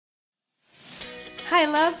Hi,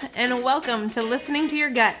 love, and welcome to Listening to Your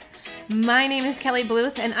Gut. My name is Kelly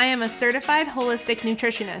Bluth, and I am a certified holistic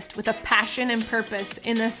nutritionist with a passion and purpose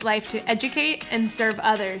in this life to educate and serve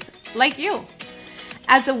others, like you.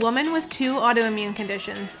 As a woman with 2 autoimmune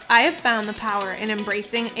conditions, I have found the power in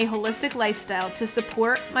embracing a holistic lifestyle to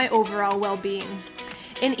support my overall well-being.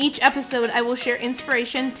 In each episode, I will share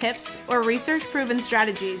inspiration, tips, or research-proven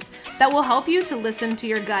strategies that will help you to listen to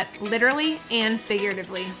your gut literally and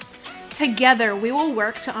figuratively. Together, we will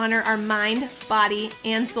work to honor our mind, body,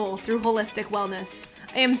 and soul through holistic wellness.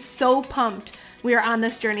 I am so pumped we are on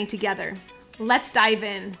this journey together. Let's dive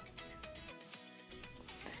in.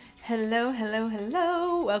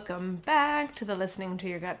 Hello. Welcome back to the Listening to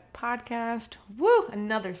Your Gut podcast. Woo!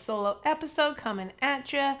 Another solo episode coming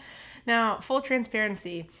at you. Now, full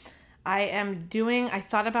transparency, I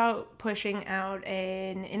thought about pushing out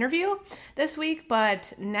an interview this week,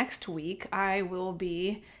 but next week I will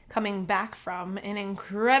be coming back from an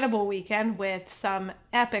incredible weekend with some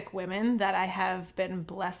epic women that I have been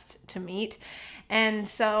blessed to meet. And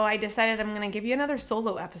so I decided I'm going to give you another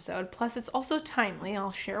solo episode. Plus, it's also timely.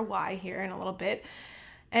 I'll share why here in a little bit.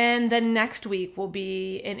 And then next week will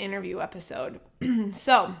be an interview episode.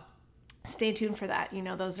 So stay tuned for that. You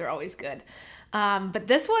know, those are always good. But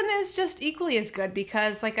this one is just equally as good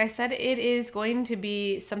because, like I said, it is going to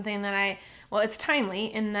be something that it's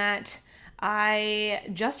timely in that I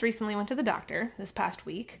just recently went to the doctor this past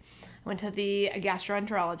week. I went to the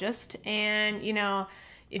gastroenterologist, and, you know,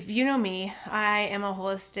 if you know me, I am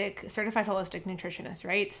a certified holistic nutritionist,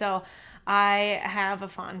 right? So I have a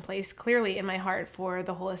fond place clearly in my heart for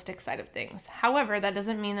the holistic side of things. However, that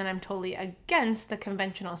doesn't mean that I'm totally against the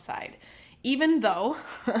conventional side. Even though,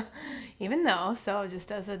 so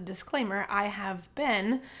just as a disclaimer, I have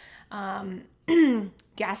been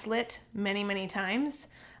gaslit many, many times.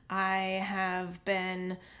 I have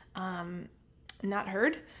been not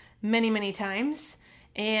heard many, many times.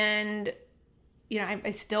 And, you know, I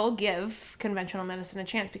still give conventional medicine a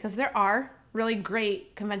chance because there are really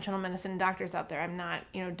great conventional medicine doctors out there. I'm not,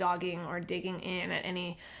 dogging or digging in at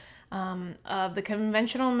any of the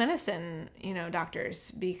conventional medicine,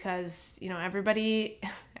 doctors, because,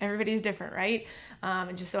 everybody's different, right?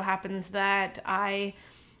 It just so happens that I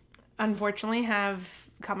unfortunately have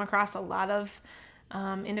come across a lot of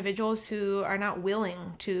individuals who are not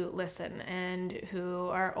willing to listen and who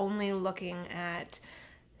are only looking at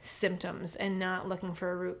symptoms and not looking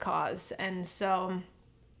for a root cause. And so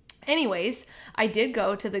anyways, I did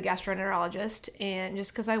go to the gastroenterologist, and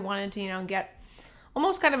just because I wanted to, get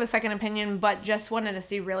almost kind of a second opinion, but just wanted to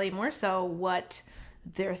see really more so what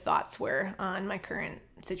their thoughts were on my current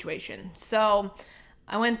situation. So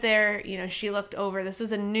I went there, she looked over. This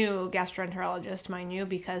was a new gastroenterologist, mind you,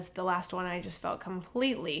 because the last one I just felt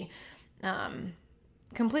completely unheard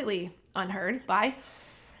by.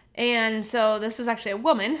 And so this was actually a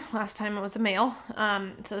woman. Last time it was a male.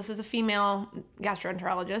 So this was a female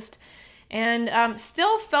gastroenterologist, and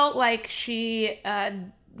still felt like she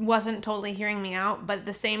wasn't totally hearing me out, but at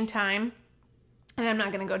the same time, and I'm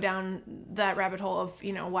not going to go down that rabbit hole of,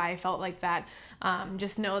 why I felt like that.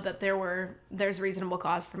 Just know that there's reasonable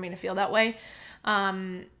cause for me to feel that way.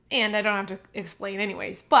 And I don't have to explain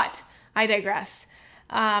anyways, but I digress.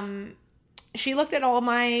 She looked at all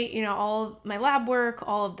my lab work,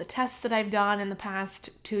 all of the tests that I've done in the past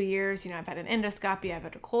 2 years. I've had an endoscopy, I've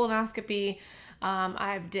had a colonoscopy.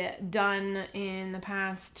 I've done in the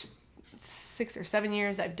past 6 or 7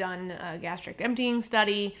 years, I've done a gastric emptying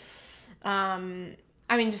study.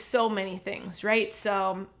 Just so many things, right?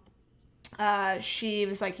 So, she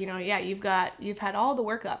was like, you've had all the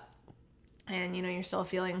workup, and, you're still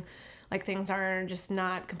feeling like things are just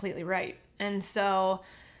not completely right. And so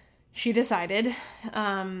she decided,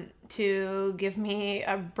 to give me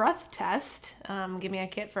a breath test, give me a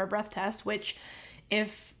kit for a breath test, which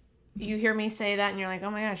if you hear me say that and you're like, oh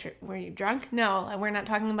my gosh, were you drunk? No, we're not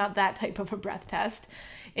talking about that type of a breath test.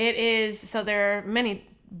 So there are many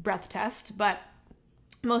breath tests, but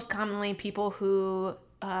most commonly people who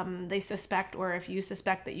they suspect, or if you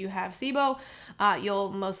suspect that you have SIBO, you'll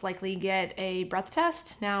most likely get a breath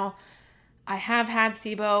test. Now, I have had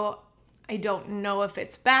SIBO. I don't know if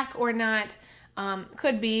it's back or not.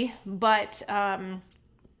 Could be, but the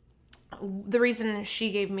reason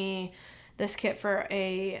she gave me this kit for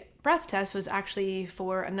a breath test was actually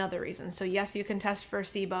for another reason. So yes, you can test for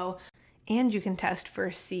SIBO, and you can test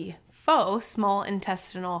for SIFO, small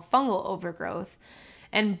intestinal fungal overgrowth,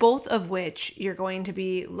 and both of which you're going to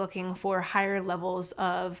be looking for higher levels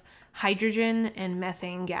of hydrogen and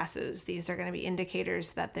methane gases. These are going to be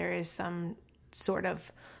indicators that there is some sort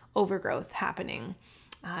of overgrowth happening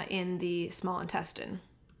in the small intestine.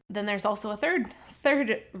 then there's also a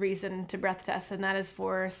third reason to breath test, and that is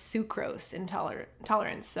for sucrose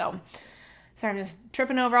intolerance. So, sorry, I'm just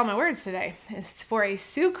tripping over all my words today. It's for a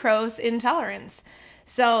sucrose intolerance.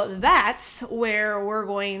 So that's where we're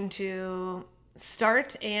going to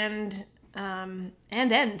start and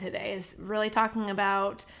end today, is really talking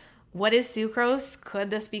about what is sucrose. Could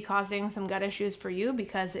this be causing some gut issues for you?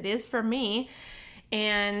 Because it is for me.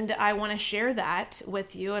 And I want to share that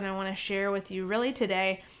with you. And I want to share with you really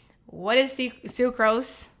today, what is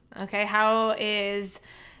sucrose? Okay, how is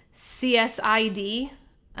CSID,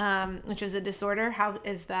 which is a disorder, how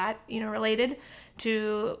is that, related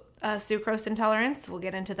to sucrose intolerance? We'll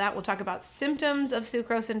get into that. We'll talk about symptoms of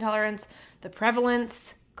sucrose intolerance, the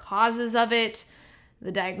prevalence, causes of it,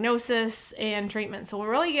 the diagnosis, and treatment. So we'll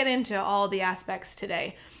really get into all the aspects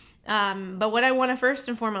today. But what I want to first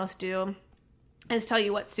and foremost do is tell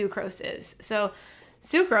you what sucrose is. So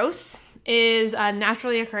sucrose is a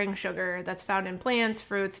naturally occurring sugar that's found in plants,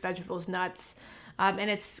 fruits, vegetables, nuts, and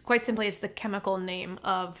it's quite simply, it's the chemical name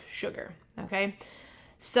of sugar. Okay,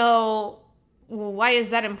 so why is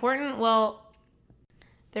that important? Well,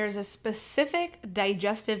 there's a specific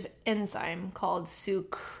digestive enzyme called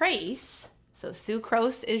sucrase. So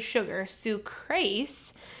sucrose is sugar.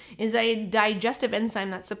 Sucrase is a digestive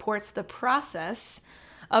enzyme that supports the process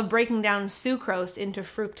of breaking down sucrose into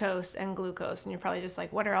fructose and glucose. And you're probably just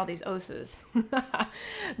like, what are all these oses?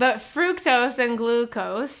 But fructose and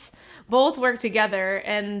glucose both work together,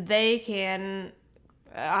 and they can,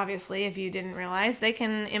 obviously, if you didn't realize, they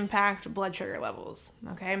can impact blood sugar levels.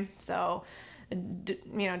 Okay, so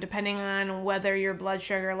depending on whether your blood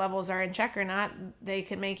sugar levels are in check or not, they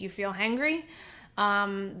can make you feel hangry.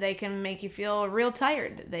 They can make you feel real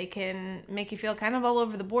tired. They can make you feel kind of all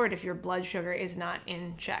over the board if your blood sugar is not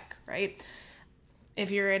in check, right?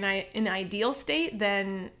 If you're in an ideal state,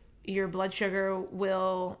 then your blood sugar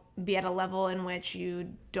will be at a level in which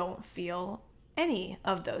you don't feel any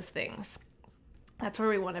of those things. That's where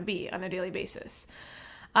we want to be on a daily basis.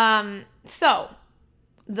 So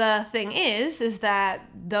the thing is that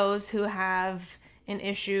those who have an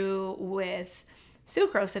issue with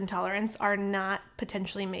sucrose intolerance are not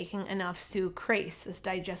potentially making enough sucrase, this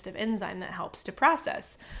digestive enzyme that helps to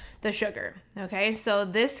process the sugar. Okay, so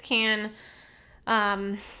this can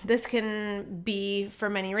be for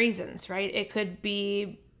many reasons, right? It could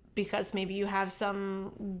be because maybe you have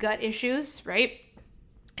some gut issues, right?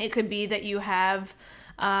 It could be that you have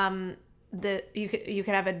you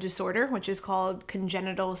could have a disorder which is called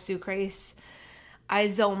congenital sucrase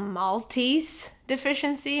isomaltase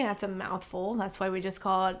deficiency. That's a mouthful. That's why we just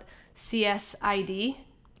call it CSID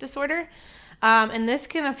disorder. And this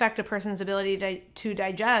can affect a person's ability to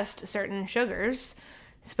digest certain sugars,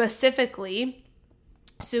 specifically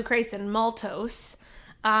sucrase and maltose.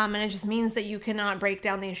 And it just means that you cannot break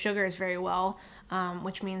down these sugars very well,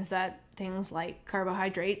 which means that things like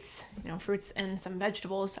carbohydrates, fruits and some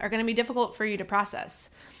vegetables are going to be difficult for you to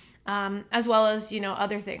process. As well as,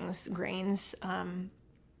 other things, grains,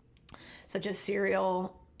 such as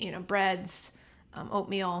cereal, breads,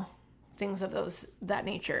 oatmeal, things of that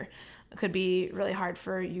nature could be really hard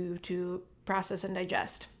for you to process and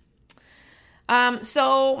digest.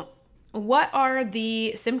 So what are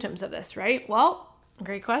the symptoms of this, right? Well,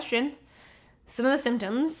 great question. Some of the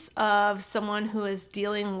symptoms of someone who is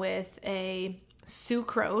dealing with a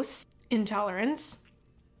sucrose intolerance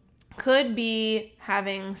could be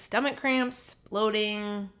having stomach cramps,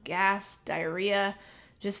 bloating, gas, diarrhea,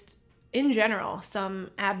 just in general, some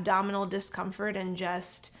abdominal discomfort and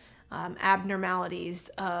just abnormalities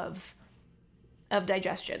of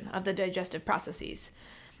digestion, of the digestive processes.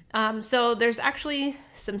 So there's actually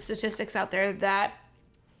some statistics out there that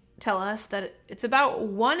tell us that it's about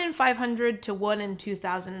 1 in 500 to 1 in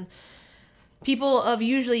 2,000 people of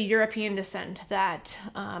usually European descent that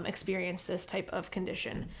experience this type of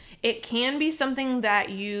condition. It can be something that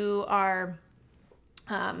you are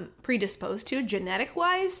predisposed to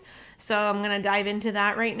genetic-wise, so I'm going to dive into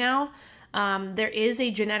that right now. There is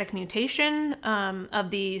a genetic mutation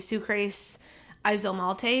of the sucrase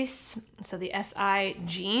isomaltase, so the SI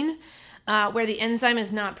gene, where the enzyme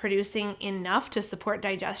is not producing enough to support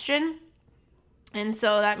digestion. And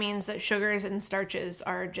so that means that sugars and starches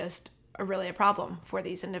are just really a problem for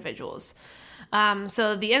these individuals.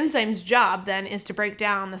 So the enzyme's job then is to break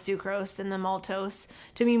down the sucrose and the maltose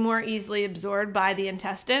to be more easily absorbed by the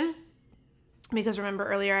intestine. Because remember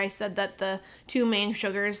earlier I said that the two main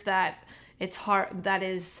sugars that are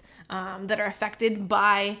affected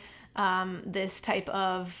by this type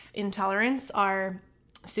of intolerance are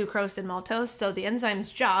sucrose and maltose. So the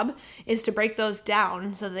enzyme's job is to break those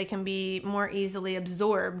down so they can be more easily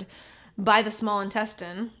absorbed by the small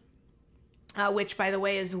intestine which, by the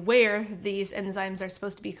way, is where these enzymes are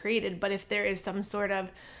supposed to be created. But if there is some sort of,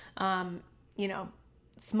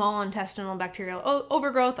 small intestinal bacterial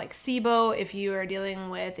overgrowth like SIBO, if you are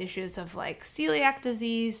dealing with issues of like celiac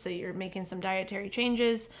disease, so you're making some dietary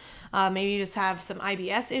changes, maybe you just have some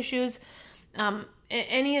IBS issues,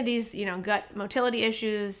 any of these, gut motility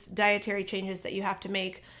issues, dietary changes that you have to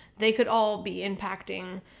make, they could all be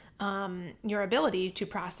impacting your ability to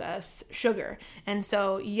process sugar. And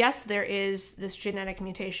so, yes, there is this genetic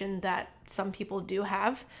mutation that some people do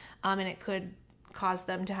have, and it could cause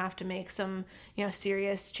them to have to make some,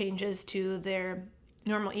 serious changes to their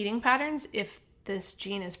normal eating patterns if this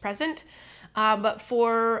gene is present. But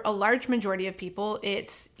for a large majority of people,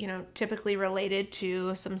 it's, typically related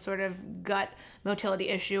to some sort of gut motility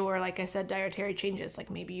issue, or like I said, dietary changes. Like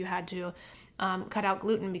maybe you had to cut out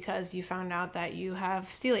gluten because you found out that you have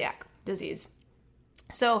celiac disease.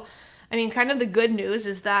 So, kind of the good news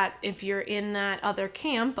is that if you're in that other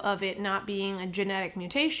camp of it not being a genetic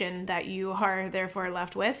mutation that you are therefore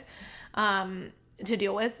left with to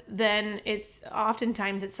deal with, then it's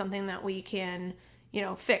oftentimes something that we can,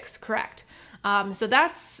 fix, correct. So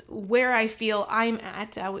that's where I feel I'm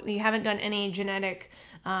at. We haven't done any genetic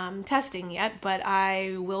testing yet, but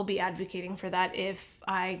I will be advocating for that if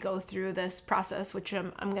I go through this process, which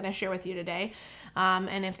I'm going to share with you today.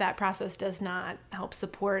 And if that process does not help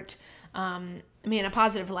support me in a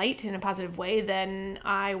positive light, in a positive way, then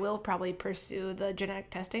I will probably pursue the genetic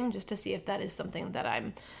testing just to see if that is something that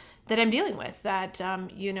I'm dealing with, that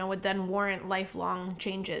would then warrant lifelong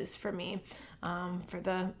changes for me for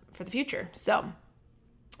the future. So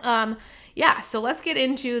so let's get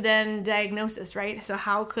into then diagnosis, right? So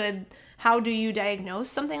how do you diagnose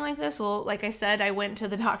something like this? Well, like I said, I went to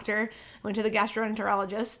the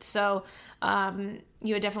gastroenterologist. So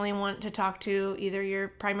you would definitely want to talk to either your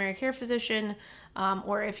primary care physician,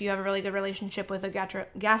 or if you have a really good relationship with a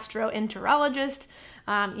gastroenterologist,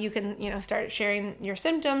 you can, start sharing your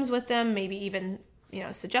symptoms with them, maybe even,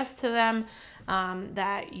 suggest to them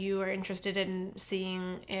that you are interested in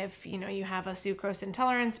seeing if, you have a sucrose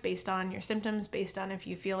intolerance based on your symptoms, based on if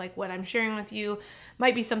you feel like what I'm sharing with you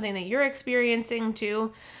might be something that you're experiencing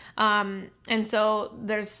too. And so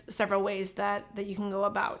there's several ways that you can go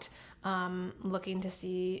about looking to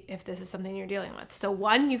see if this is something you're dealing with. So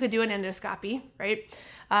one, you could do an endoscopy, right?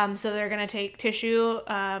 So they're going to take tissue,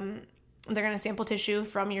 they're going to sample tissue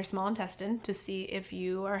from your small intestine to see if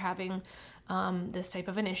you are having this type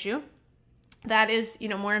of an issue. That is,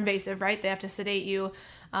 more invasive, right? They have to sedate you.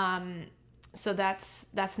 So that's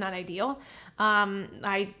not ideal.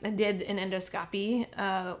 I did an endoscopy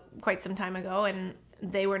quite some time ago, and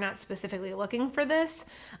they were not specifically looking for this,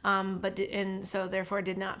 so therefore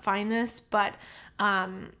did not find this. But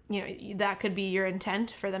that could be your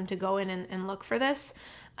intent for them to go in and look for this.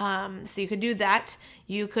 So you could do that.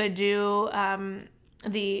 You could do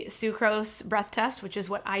the sucrose breath test, which is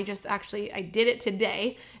what I did it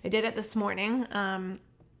today. I did it this morning.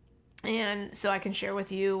 And so I can share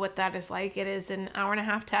with you what that is like. It is an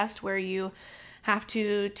 1.5-hour test where you have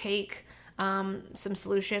to take some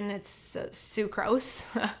solution. It's sucrose,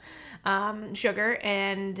 sugar,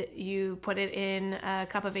 and you put it in a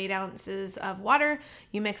cup of 8 ounces of water.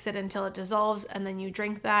 You mix it until it dissolves, and then you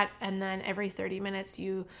drink that. And then every 30 minutes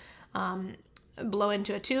you blow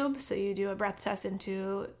into a tube. So you do a breath test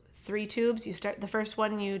into 3 tubes. You start the first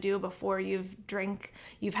one you do before you've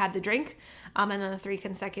had the drink, and then the 3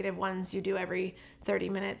 consecutive ones you do every 30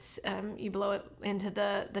 minutes. You blow it into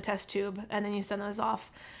the test tube, and then you send those off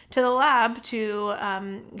to the lab to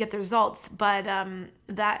get the results. But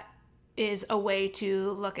that is a way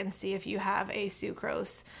to look and see if you have a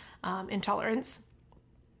sucrose intolerance.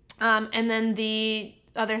 And then the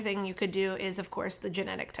other thing you could do is, of course, the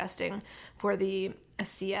genetic testing for the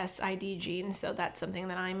CSID gene. So that's something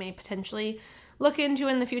that I may potentially look into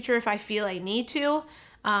in the future if I feel I need to.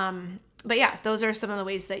 But yeah, those are some of the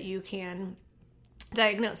ways that you can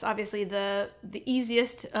diagnose. Obviously, the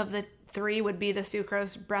easiest of the 3 would be the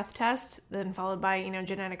sucrose breath test, then followed by,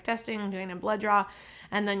 genetic testing, doing a blood draw.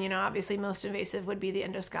 And then, obviously most invasive would be the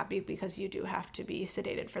endoscopy, because you do have to be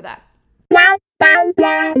sedated for that.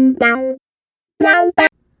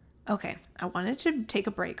 Okay, I wanted to take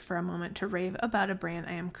a break for a moment to rave about a brand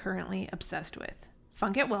I am currently obsessed with.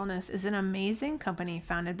 Funk It Wellness is an amazing company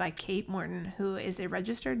founded by Kate Morton, who is a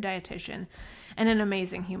registered dietitian and an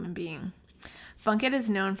amazing human being. Funk It is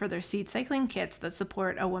known for their seed cycling kits that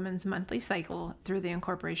support a woman's monthly cycle through the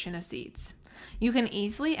incorporation of seeds. You can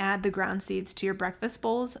easily add the ground seeds to your breakfast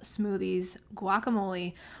bowls, smoothies,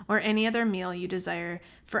 guacamole, or any other meal you desire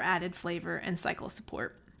for added flavor and cycle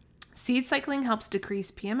support. Seed cycling helps decrease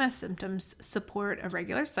PMS symptoms, support a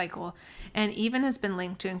regular cycle, and even has been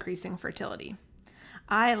linked to increasing fertility.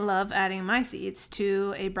 I love adding my seeds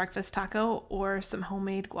to a breakfast taco or some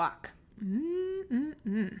homemade guac.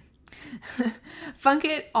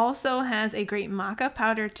 Funkit also has a great maca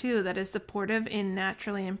powder too that is supportive in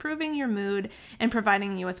naturally improving your mood and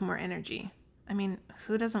providing you with more energy. I mean,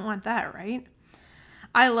 who doesn't want that, right?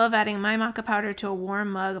 I love adding my maca powder to a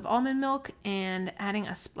warm mug of almond milk and adding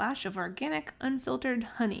a splash of organic, unfiltered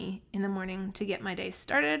honey in the morning to get my day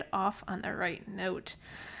started off on the right note.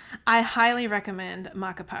 I highly recommend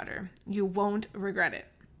maca powder. You won't regret it.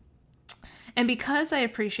 And because I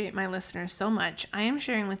appreciate my listeners so much, I am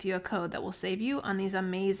sharing with you a code that will save you on these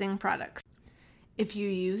amazing products. If you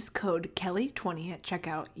use code Kelly20 at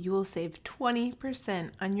checkout, you will save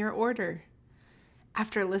 20% on your order.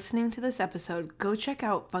 After listening to this episode, go check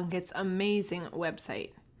out Funkit's amazing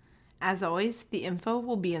website. As always, the info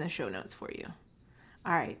will be in the show notes for you.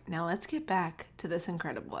 All right, now let's get back to this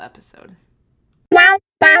incredible episode.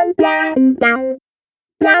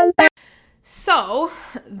 So,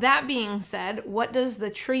 that being said, what does the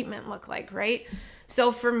treatment look like, right?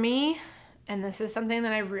 So for me, and this is something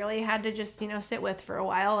that I really had to just, sit with for a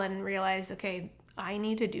while and realize, okay, I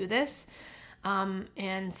need to do this.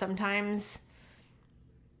 And sometimes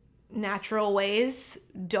natural ways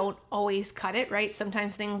don't always cut it, right?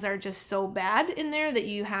 Sometimes things are just so bad in there that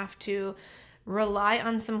you have to rely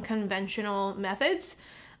on some conventional methods.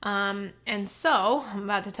 And so I'm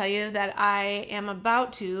about to tell you that I am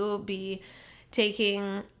about to be taking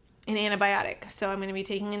an antibiotic. So I'm going to be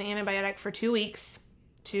taking an antibiotic for 2 weeks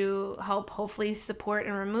to help hopefully support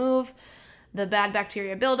and remove the bad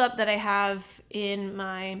bacteria buildup that I have in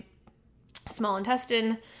my small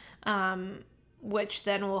intestine, which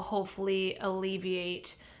then will hopefully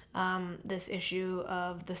alleviate this issue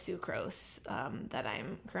of the sucrose that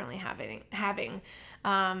I'm currently having.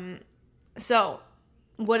 So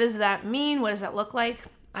what does that mean? What does that look like?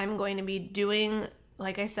 I'm going to be doing,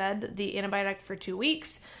 like I said, the antibiotic for 2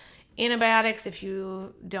 weeks. Antibiotics, if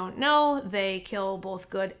you don't know, they kill both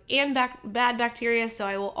good and bad bacteria. So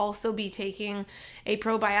I will also be taking a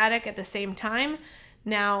probiotic at the same time.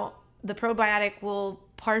 Now, the probiotic will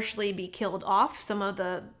partially be killed off. Some of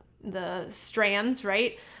the strands,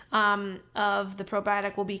 right, of the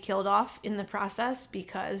probiotic will be killed off in the process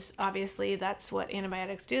because obviously that's what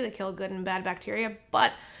antibiotics do. They kill good and bad bacteria.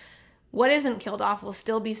 But what isn't killed off will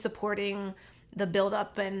still be supporting the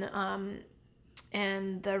buildup and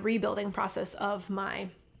the rebuilding process of my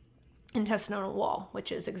intestinal wall,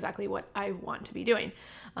 which is exactly what I want to be doing,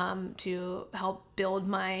 to help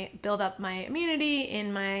build up my immunity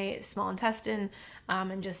in my small intestine,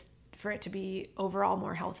 and just for it to be overall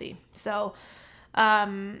more healthy. So, so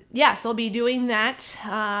I'll be doing that.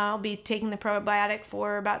 I'll be taking the probiotic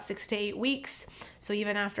for about 6 to 8 weeks. So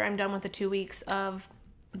even after I'm done with the 2 weeks of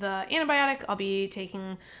the antibiotic, I'll be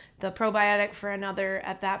taking the probiotic for another,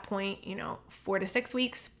 at that point, 4 to 6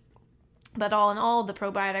 weeks. But all in all, the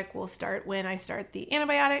probiotic will start when I start the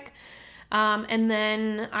antibiotic. And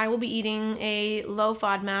then I will be eating a low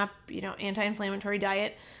FODMAP, anti-inflammatory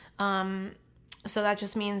diet. So that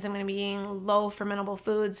just means I'm going to be eating low fermentable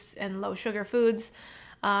foods and low sugar foods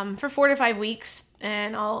for 4 to 5 weeks.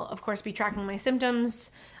 And I'll, of course, be tracking my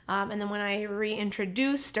symptoms. And then when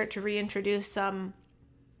I start to reintroduce some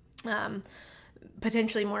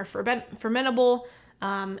potentially more fermentable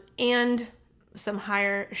and some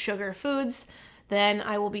higher sugar foods, then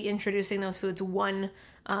I will be introducing those foods one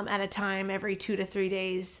at a time every 2 to 3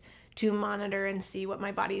 days to monitor and see what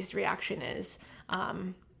my body's reaction is.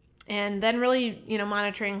 And then really,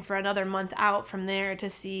 monitoring for another month out from there to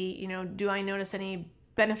see, do I notice any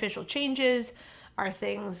beneficial changes? Are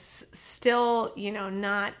things still,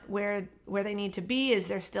 not where they need to be? Is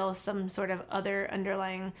there still some sort of other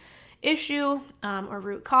underlying issue or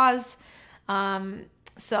root cause?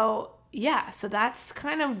 So that's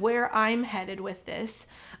kind of where I'm headed with this.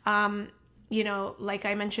 Like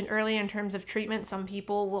I mentioned earlier, in terms of treatment, some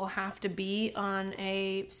people will have to be on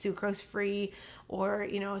a sucrose-free or,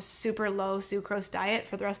 super low sucrose diet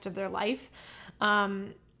for the rest of their life.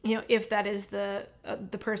 If that is the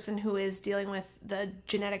person who is dealing with the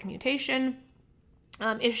genetic mutation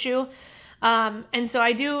issue. And so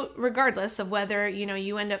I do, regardless of whether,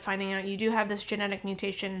 you end up finding out you do have this genetic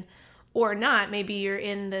mutation or not, maybe you're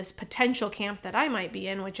in this potential camp that I might be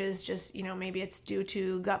in, which is just, maybe it's due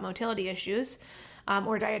to gut motility issues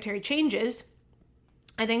or dietary changes.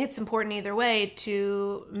 I think it's important either way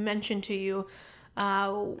to mention to you,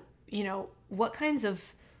 what kinds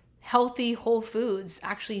of healthy whole foods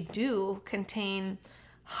actually do contain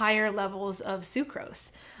higher levels of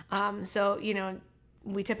sucrose.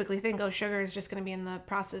 we typically think, oh, sugar is just going to be in the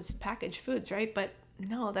processed packaged foods, right? But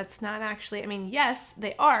no, that's not actually, I mean, yes,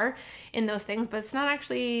 they are in those things, but it's not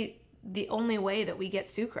actually the only way that we get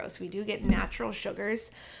sucrose. We do get natural sugars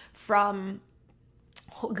from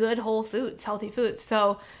good whole foods, healthy foods.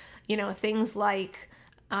 So, things like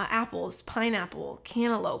apples, pineapple,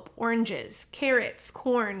 cantaloupe, oranges, carrots,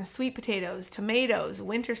 corn, sweet potatoes, tomatoes,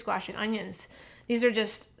 winter squash, and onions. These are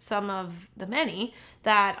just some of the many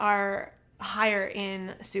that are higher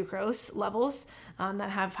in sucrose levels, that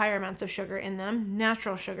have higher amounts of sugar in them.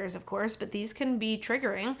 Natural sugars, of course, but these can be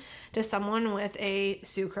triggering to someone with a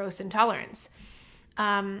sucrose intolerance.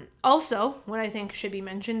 Also, what I think should be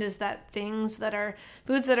mentioned is that foods that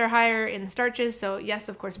are higher in starches, so yes,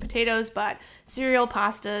 of course, potatoes, but cereal,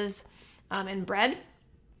 pastas, and bread,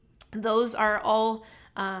 those are all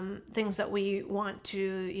things that we want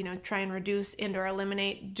to, try and reduce and or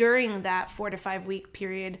eliminate during that 4 to 5 week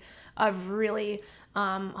period of really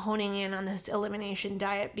honing in on this elimination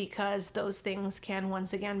diet, because those things can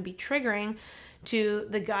once again be triggering to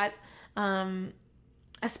the gut,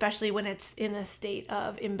 especially when it's in a state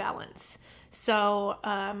of imbalance. So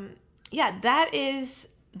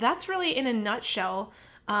that's really in a nutshell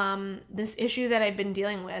this issue that I've been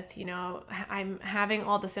dealing with. I'm having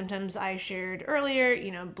all the symptoms I shared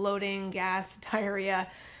earlier, bloating, gas, diarrhea,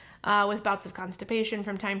 with bouts of constipation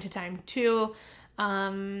from time to time too,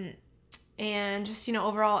 and just,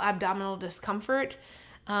 overall abdominal discomfort.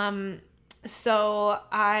 So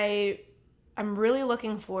I'm really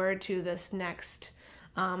looking forward to this next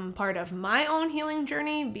part of my own healing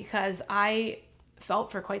journey, because I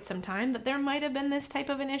felt for quite some time that there might have been this type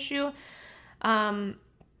of an issue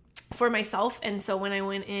for myself. And so when I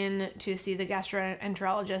went in to see the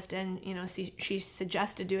gastroenterologist and, she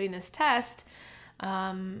suggested doing this test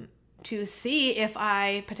to see if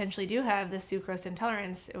I potentially do have this sucrose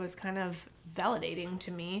intolerance, it was kind of validating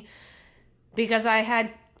to me, because I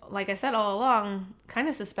had, like I said all along, kind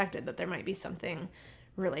of suspected that there might be something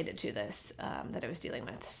related to this that I was dealing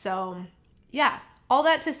with. So yeah, all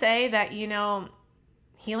that to say that,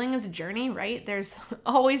 healing is a journey, right? There's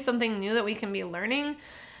always something new that we can be learning.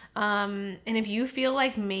 And if you feel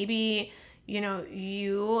like maybe,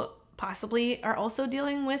 you possibly are also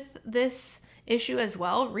dealing with this issue as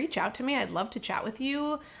well, reach out to me. I'd love to chat with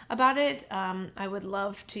you about it. I would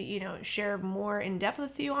love to, share more in depth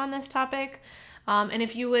with you on this topic. And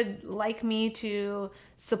if you would like me to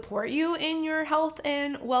support you in your health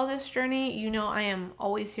and wellness journey, I am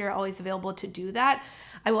always here, always available to do that.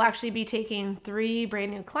 I will actually be taking 3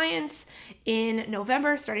 brand new clients in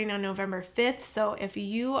November, starting on November 5th. So if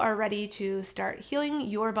you are ready to start healing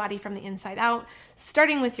your body from the inside out,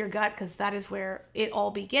 starting with your gut, because that is where it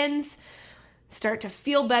all begins, start to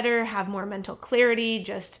feel better, have more mental clarity,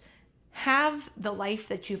 just have the life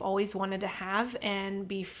that you've always wanted to have and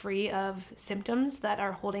be free of symptoms that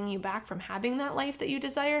are holding you back from having that life that you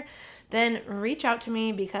desire, then reach out to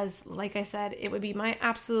me, because like I said, it would be my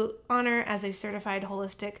absolute honor as a certified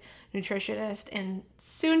holistic nutritionist, and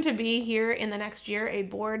soon to be here in the next year, a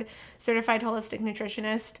board certified holistic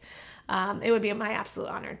nutritionist. It would be my absolute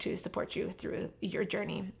honor to support you through your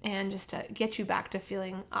journey and just to get you back to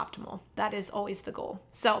feeling optimal. That is always the goal.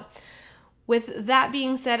 So with that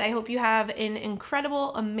being said, I hope you have an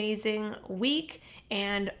incredible, amazing week,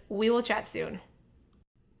 and we will chat soon.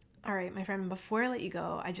 All right, my friend, before I let you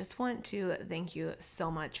go, I just want to thank you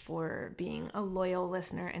so much for being a loyal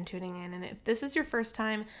listener and tuning in. And if this is your first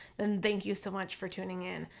time, then thank you so much for tuning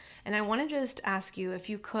in. And I want to just ask you, if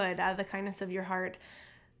you could, out of the kindness of your heart,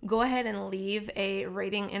 go ahead and leave a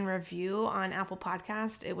rating and review on Apple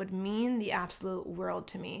Podcast. It would mean the absolute world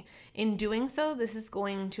to me. In doing so, this is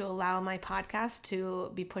going to allow my podcast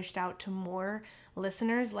to be pushed out to more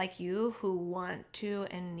listeners like you who want to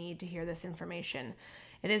and need to hear this information.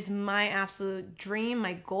 It is my absolute dream,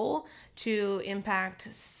 my goal, to impact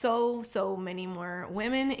so many more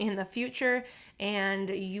women in the future, and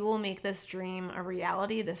you will make this dream a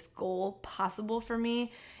reality, this goal possible for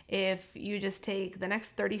me, if you just take the next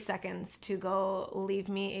 30 seconds to go leave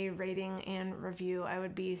me a rating and review. I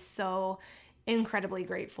would be so incredibly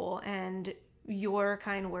grateful, and your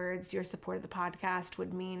kind words, your support of the podcast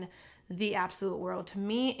would mean the absolute world to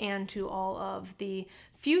me and to all of the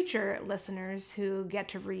future listeners who get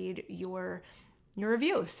to read your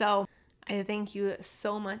review. So I thank you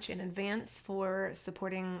so much in advance for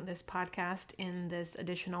supporting this podcast in this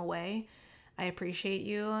additional way. I appreciate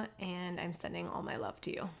you, and I'm sending all my love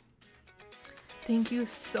to you. Thank you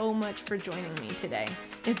so much for joining me today.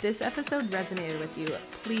 If this episode resonated with you,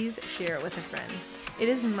 please share it with a friend. It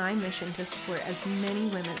is my mission to support as many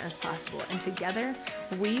women as possible, and together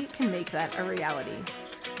we can make that a reality.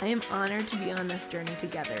 I am honored to be on this journey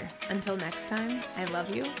together. Until next time, I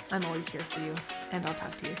love you, I'm always here for you, and I'll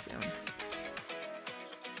talk to you soon.